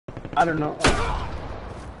I don't know.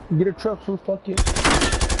 Get a truck, fool. Fuck it.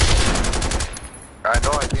 I know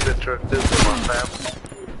I need a truck too for my family.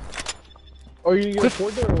 Or you gonna get a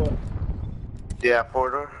Ford or what? Yeah,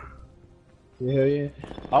 Porter. Yeah, yeah.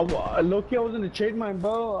 Low-key, I was gonna trade mine,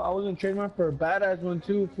 bro. I was gonna trade mine for a badass one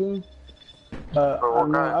too, fool. For I what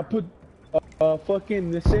don't know. kind? I put fucking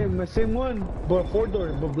the same one, but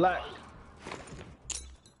 4-door, but black.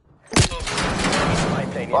 Spy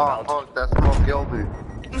plane Oh inbound. fuck, that smoke killed me.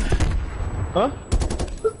 Huh?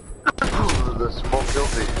 The smoke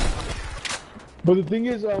killed me. But the thing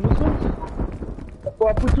is, what's up? Well,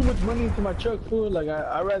 I put too much money into my truck, fool. Like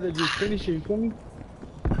I'd rather just finish it. You feel me?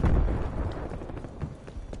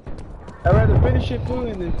 I'd rather finish it, fool,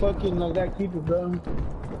 and then fucking like that keep it, bro.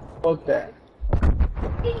 Fuck that.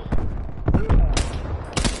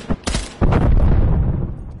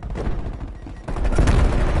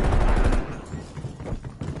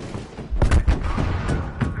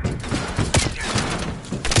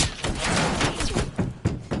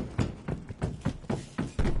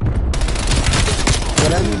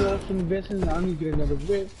 But I need to also invest in. I need to get another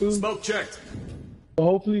whip, fool. Smoke checked. But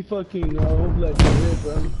hopefully, fucking, hopefully I get a whip,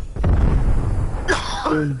 bro.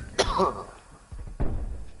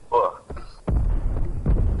 Fuck.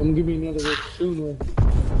 I'm gonna give you another whip soon, man.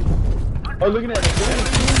 Oh, looking at it,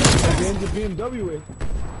 the ends of BMW.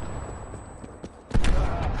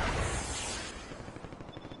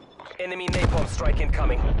 Enemy napalm strike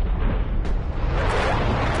incoming.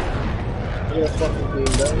 Yeah, fucking thing,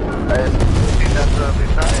 bro. I think that's what I've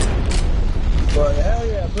been trying. But hell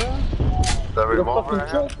yeah, bro. The The revolver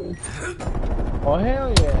fucking I have? truck. Oh hell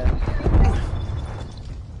yeah.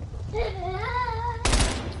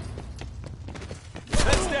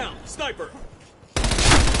 Heads down. Sniper.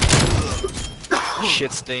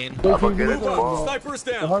 Shit stain. I'm gonna get it Move up. tomorrow. Sniper's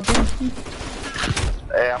The down. heartbeat?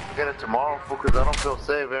 Hey, I'm gonna get it tomorrow, fool, cause I don't feel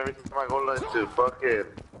safe every time I go like to fucking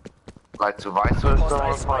like to Vice or Hostile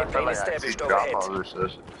something. spy I feel plane like I see established drop overhead. houses or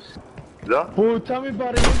shit. Yeah? Fool, tell me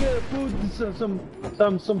about it, nigga. Fool,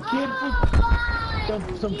 some kid,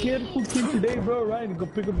 fool, some kid who came today, bro, right? And go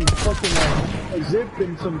pick up his fucking zip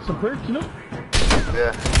and some perks, you know?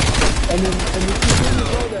 Yeah. And then she told me,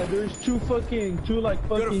 bro, that there's two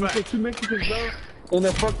Mexicans, bro, in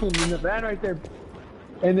the van right there.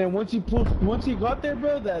 And then once he got there,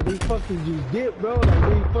 bro, that they fucking just dipped, bro. Like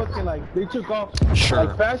they fucking they took off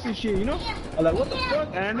like fast and shit, you know? I'm like, what the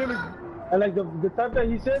fuck? And the type that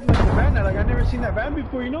he said, like the van, I never seen that van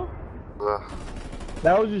before, you know?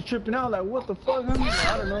 That was just tripping out, like what the fuck, homie?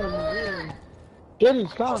 I don't know, man.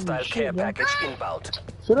 Getting's calm Hostile and care shit, bro. package inbound.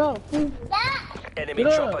 Shut up, fool. Enemy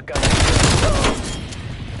Get chopper up. gun.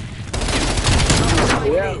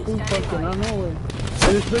 Yeah, fool, fucking out of nowhere.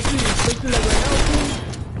 And especially like right now, fool.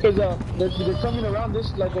 Cause they're coming around this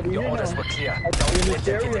like over Your here orders now. were clear. Like, Don't in let this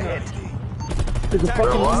them get area ahead. now. Cause the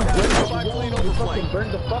fucking what? they fucking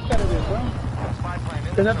burned the fuck out of it, bro.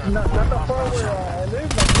 And that's not the far where I live,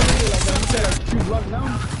 like literally like I'm saying like 2 blocks down.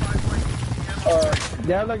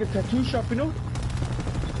 They have like a tattoo shop, you know?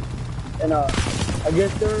 And I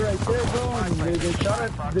guess they're right there, bro. And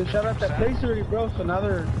they shot at that place already, bro. So now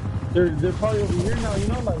they're probably over here now, you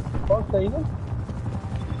know, like fuck that, you know?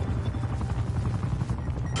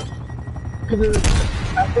 Cause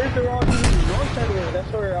at first they were all doing the north side of it.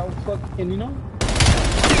 That's where I was fucking, you know?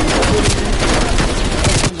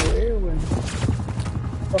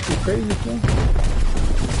 Fucking crazy, fool.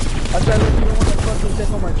 I tried to let you know when I fucking check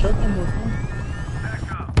on my truck anymore, fool.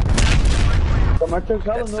 But my truck's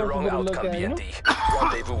hella That's the wrong noticeable to look outcome, at, you know? BND.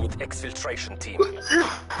 Rendezvous with exfiltration team.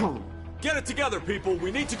 Get it together, people.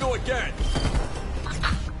 We need to go again.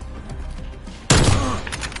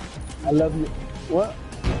 I love you. What?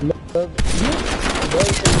 Love you? Boy,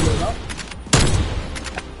 you know?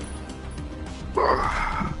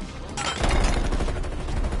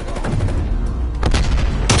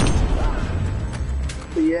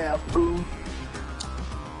 Yeah, fool.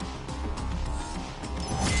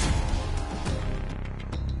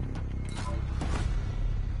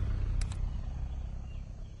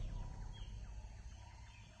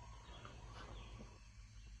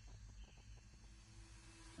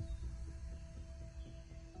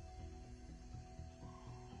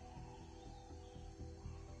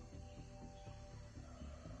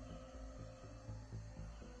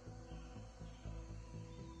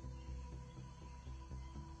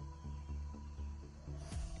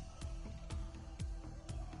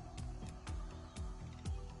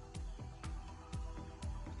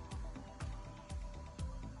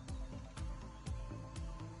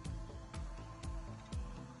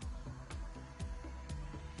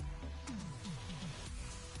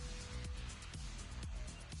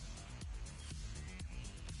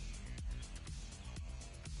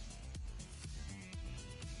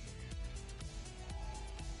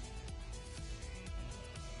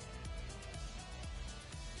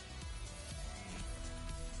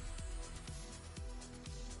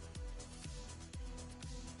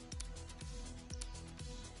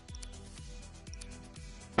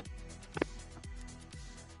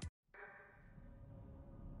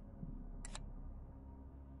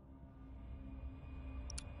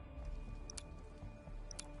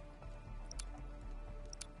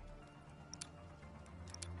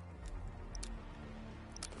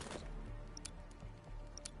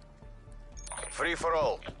 Free for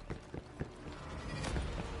all.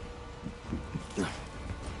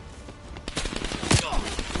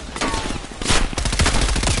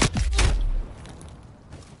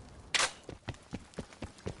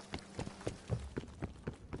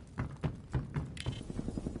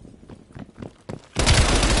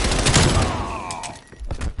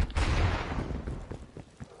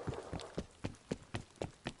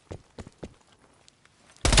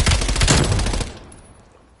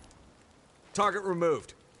 Target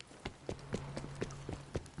removed.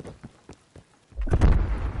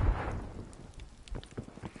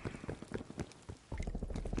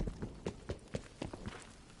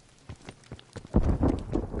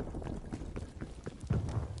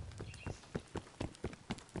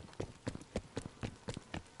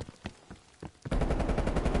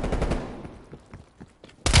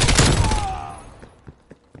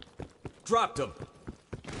 Dropped him.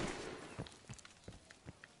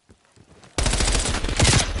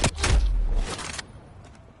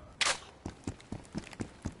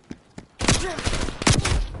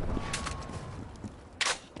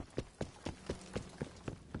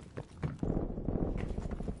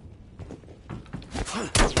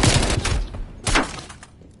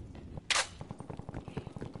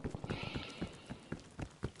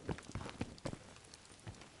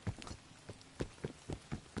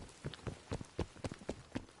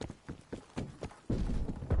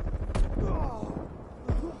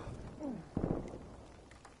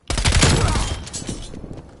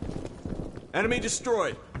 Enemy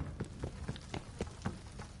destroyed.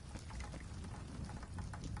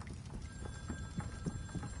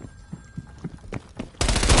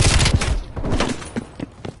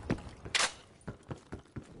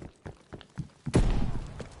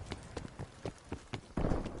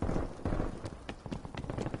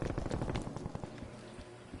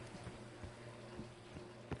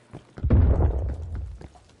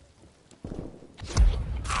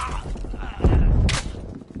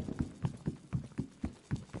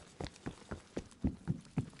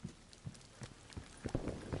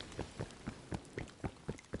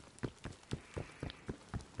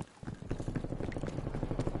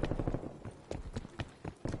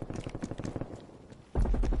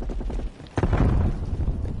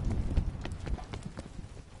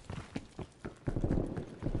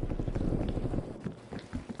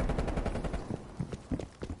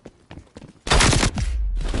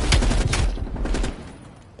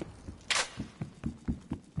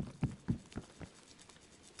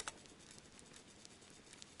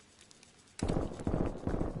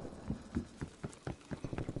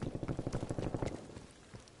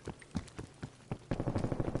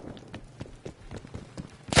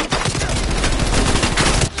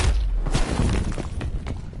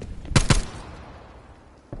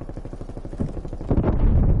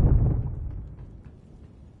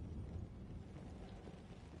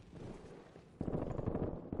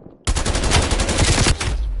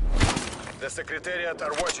 The Secretariat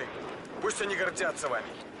are watching. Пусть они гордятся вами.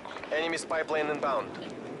 Enemy spy plane inbound.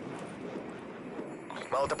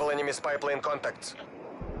 Multiple enemy spy plane contacts.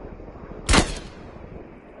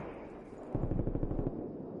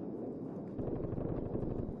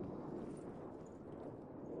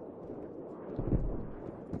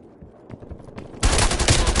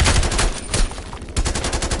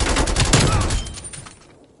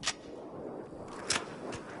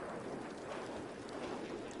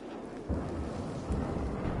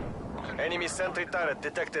 Enemy sentry turret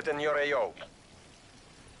detected in your AO.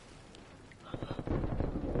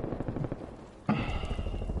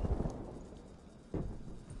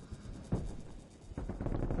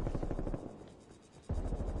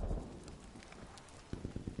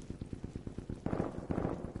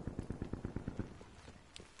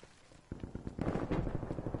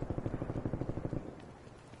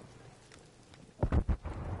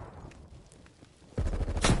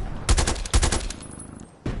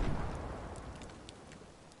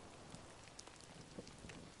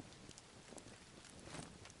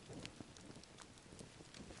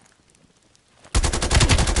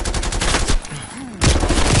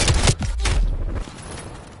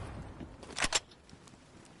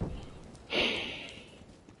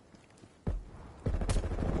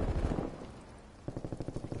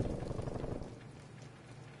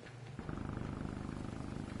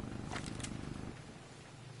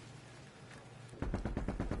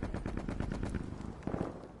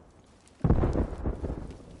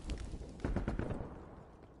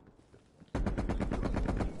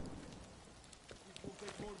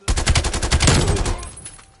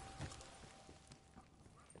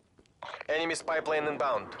 Enemy spy plane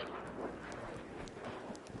inbound.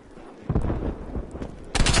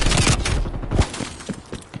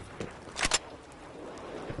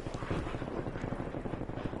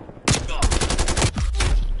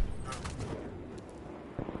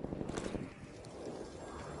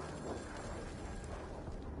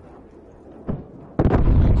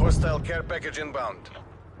 Hostile care package inbound.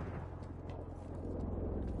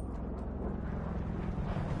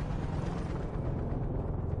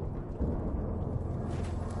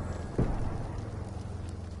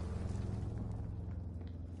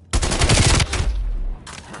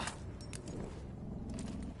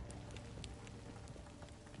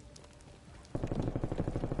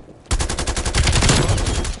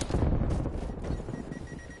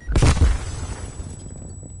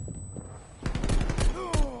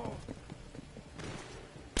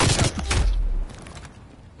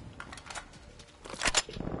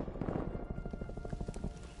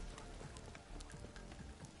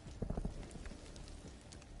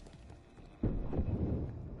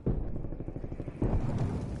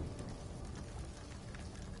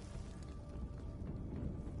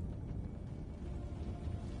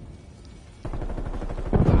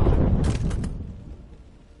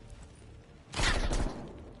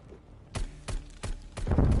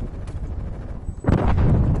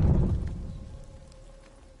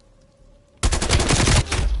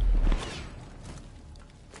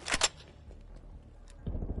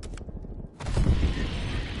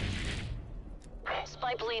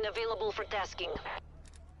 Spy plane available for tasking.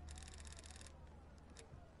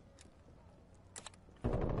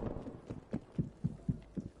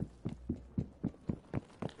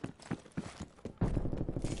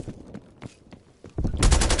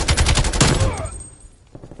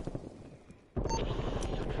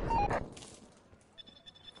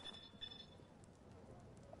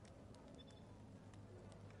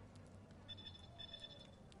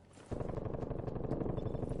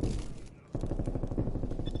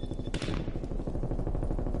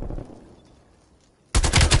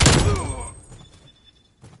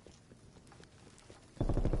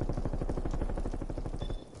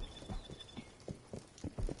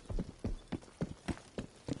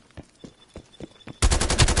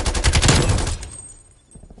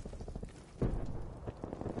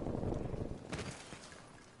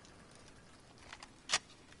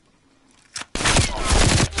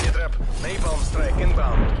 Napalm strike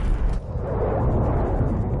inbound.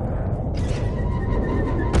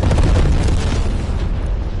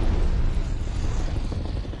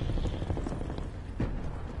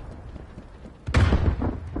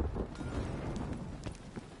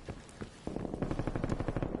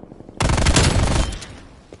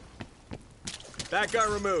 That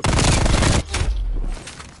gun removed.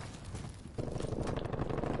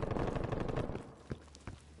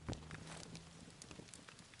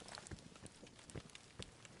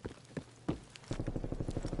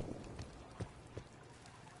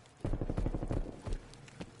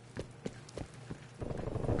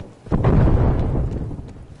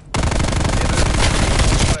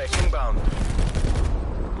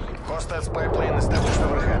 Hostile spy plane established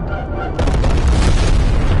overhead.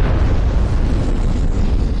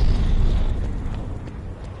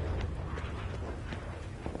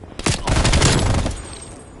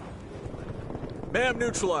 MAM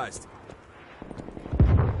neutralized.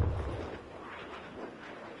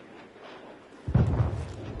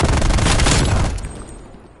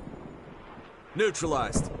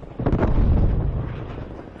 Neutralized.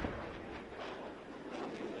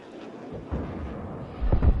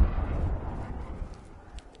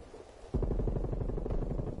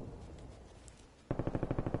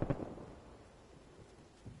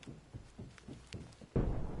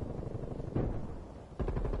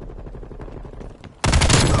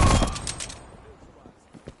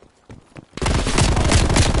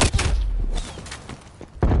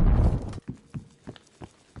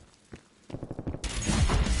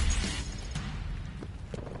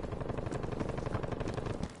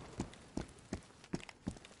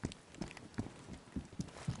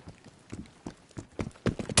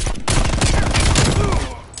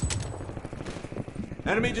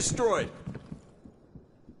 Enemy destroyed.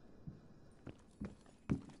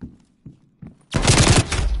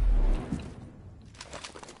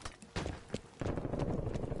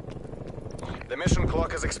 The mission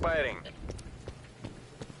clock is expiring.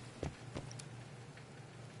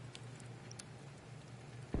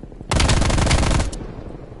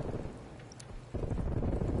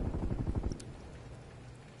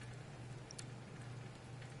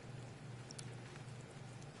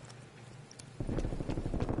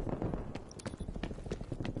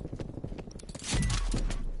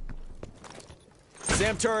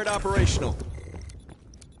 SAM turret operational.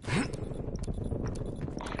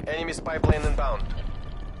 Enemy spy plane inbound.